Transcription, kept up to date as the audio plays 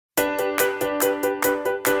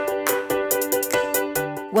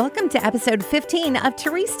Welcome to episode 15 of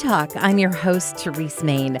Therese Talk. I'm your host, Therese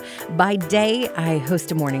Main. By day, I host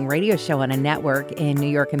a morning radio show on a network in New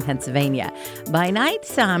York and Pennsylvania. By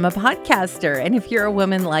night, I'm a podcaster. And if you're a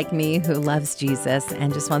woman like me who loves Jesus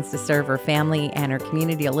and just wants to serve her family and her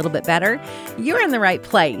community a little bit better, you're in the right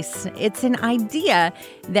place. It's an idea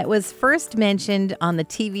that was first mentioned on the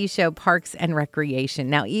TV show Parks and Recreation.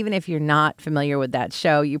 Now, even if you're not familiar with that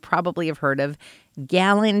show, you probably have heard of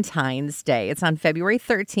Galentine's Day. It's on February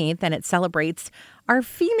 13th, and it celebrates our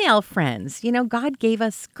female friends. You know, God gave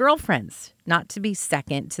us girlfriends, not to be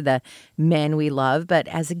second to the men we love, but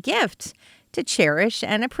as a gift to cherish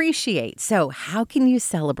and appreciate. So how can you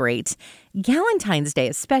celebrate Galentine's Day,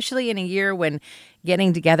 especially in a year when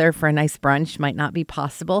getting together for a nice brunch might not be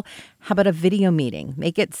possible? How about a video meeting?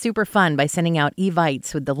 Make it super fun by sending out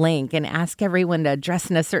evites with the link and ask everyone to dress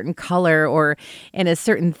in a certain color or in a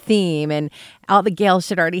certain theme. And all the gals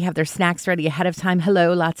should already have their snacks ready ahead of time.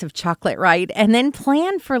 Hello, lots of chocolate, right? And then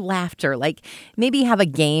plan for laughter. Like maybe have a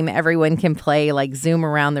game everyone can play, like Zoom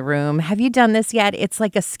around the room. Have you done this yet? It's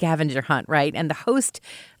like a scavenger hunt, right? And the host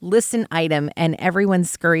lists an item and everyone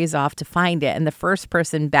scurries off to find it. And the first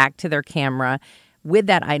person back to their camera with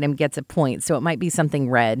that item gets a point. So it might be something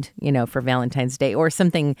red, you know, for Valentine's Day, or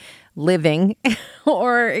something living,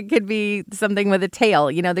 or it could be something with a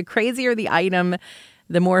tail. You know, the crazier the item,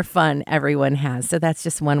 the more fun everyone has. So that's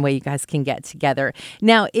just one way you guys can get together.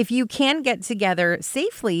 Now, if you can get together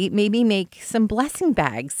safely, maybe make some blessing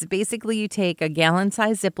bags. Basically, you take a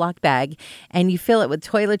gallon-sized Ziploc bag and you fill it with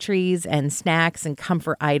toiletries and snacks and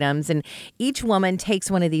comfort items. And each woman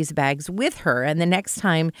takes one of these bags with her. And the next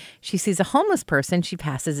time she sees a homeless person, she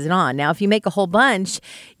passes it on. Now, if you make a whole bunch,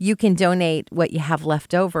 you can donate what you have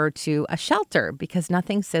left over to a shelter, because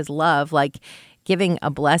nothing says love like giving a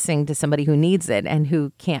blessing to somebody who needs it and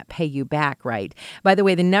who can't pay you back, right? By the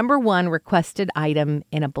way, the number one requested item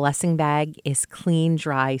in a blessing bag is clean,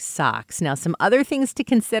 dry socks. Now, some other things to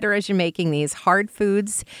consider as you're making these: hard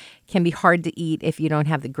foods can be hard to eat if you don't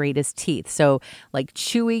have the greatest teeth. So like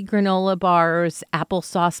chewy granola bars,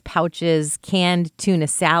 applesauce pouches, canned tuna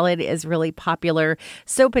salad is really popular.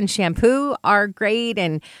 Soap and shampoo are great.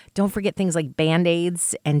 And don't forget things like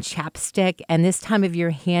Band-Aids and chapstick. And this time of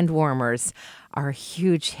year, hand warmers are a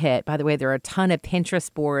huge hit. By the way, there are a ton of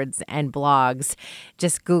Pinterest boards and blogs.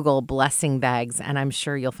 Just Google blessing bags, and I'm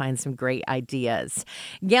sure you'll find some great ideas.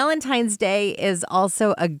 Galentine's Day is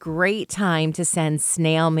also a great time to send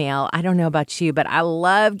snail mail. I don't know about you, but I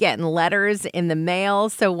love getting letters in the mail.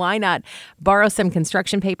 So why not borrow some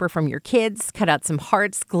construction paper from your kids, cut out some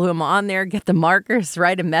hearts, glue them on there, get the markers,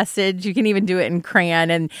 write a message. You can even do it in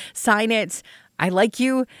crayon and sign it, "I like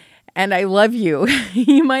you and I love you."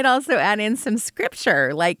 You might also add in some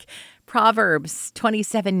scripture like Proverbs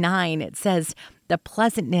 27:9. It says, "The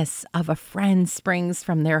pleasantness of a friend springs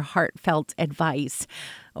from their heartfelt advice."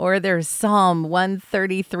 Or there's Psalm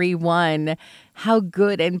 133:1. "How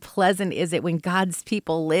good and pleasant is it when God's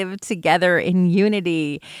people live together in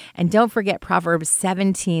unity." And don't forget Proverbs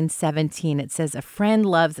 17:17. It says, "A friend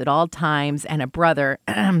loves at all times, and a brother,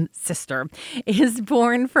 sister, is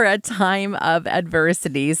born for a time of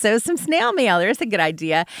adversity." So some snail mail, there's a good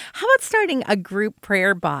idea. How about starting a group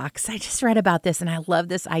prayer box? I just read about this and I love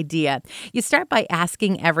this idea. You start by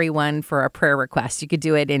asking everyone for a prayer request. You could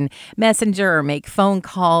do it in Messenger or make phone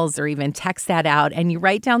calls or even text that out, and you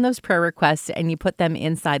write down those prayer requests and you put them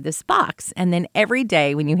inside this box. And then every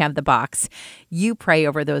day when you have the box, you pray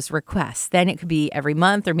over those requests. Then it could be every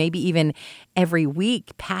month or maybe even every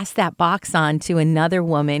week. Pass that box on to another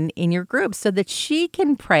woman in your group so that she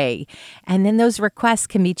can pray. And then those requests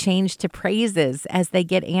can be changed to praises as they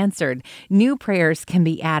get answered. New prayers can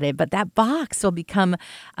be added, but that box will become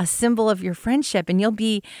a symbol of your friendship and you'll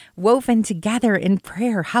be woven together in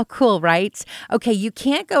prayer. How cool, right? Okay, you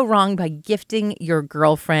can't go wrong by gifting your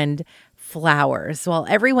girlfriend flowers. While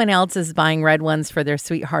everyone else is buying red ones for their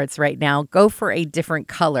sweethearts right now, go for a different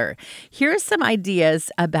color. Here's some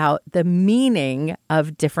ideas about the meaning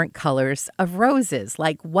of different colors of roses.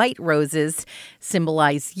 Like white roses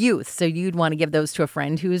symbolize youth. So you'd want to give those to a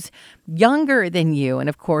friend who's younger than you. And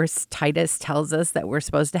of course, Titus tells us that we're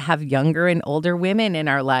supposed to have younger and older women in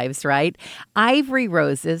our lives, right? Ivory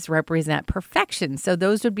roses represent perfection. So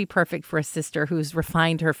those would be perfect for a sister who's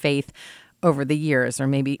refined her faith over the years, or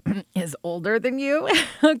maybe is older than you.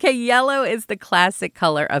 Okay, yellow is the classic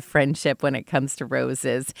color of friendship when it comes to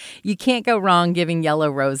roses. You can't go wrong giving yellow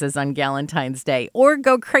roses on Galentine's Day, or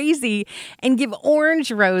go crazy and give orange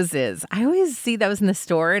roses. I always see those in the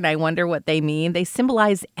store and I wonder what they mean. They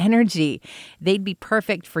symbolize energy. They'd be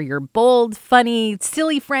perfect for your bold, funny,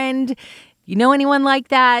 silly friend, You know anyone like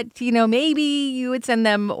that? Maybe you would send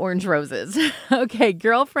them orange roses. Okay,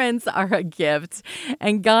 girlfriends are a gift,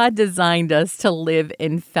 and God designed us to live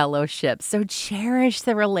in fellowship. So cherish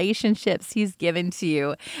the relationships He's given to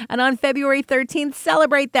you. And on February 13th,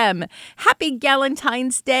 celebrate them. Happy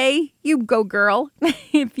Galentine's Day. You go, girl.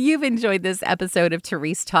 If you've enjoyed this episode of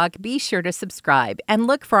Therese Talk, be sure to subscribe and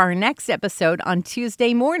look for our next episode on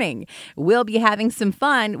Tuesday morning. We'll be having some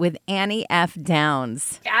fun with Annie F.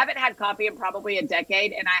 Downs. I haven't had coffee in probably a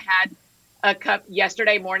decade, and I had a cup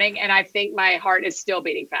yesterday morning, and I think my heart is still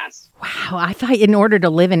beating fast. Wow, I thought in order to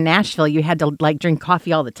live in Nashville, you had to drink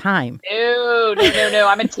coffee all the time. No.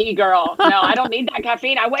 I'm a tea girl. No, I don't need that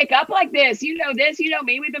caffeine. I wake up like this. You know this. You know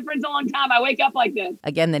me. We've been friends a long time. I wake up like this.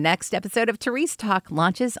 Again, the next episode of Therese Talk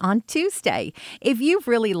launches on Tuesday. If you've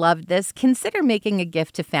really loved this, consider making a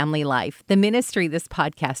gift to Family Life, the ministry this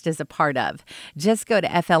podcast is a part of. Just go to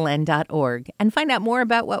fln.org and find out more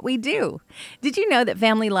about what we do. Did you know that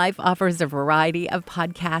Family Life offers a variety of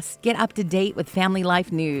podcasts? Get up to date with Family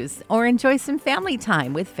Life news or enjoy some family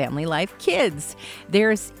time with Family Life Kids.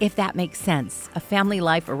 There's If That Makes Sense, a Family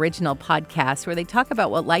Life original podcast where they talk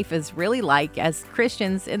about what life is really like as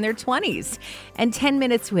Christians in their 20s. And 10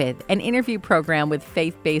 Minutes With, an interview program with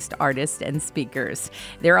faith-based artists and speakers.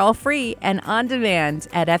 They're all free and on demand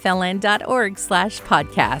at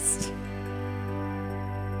fln.org/podcast.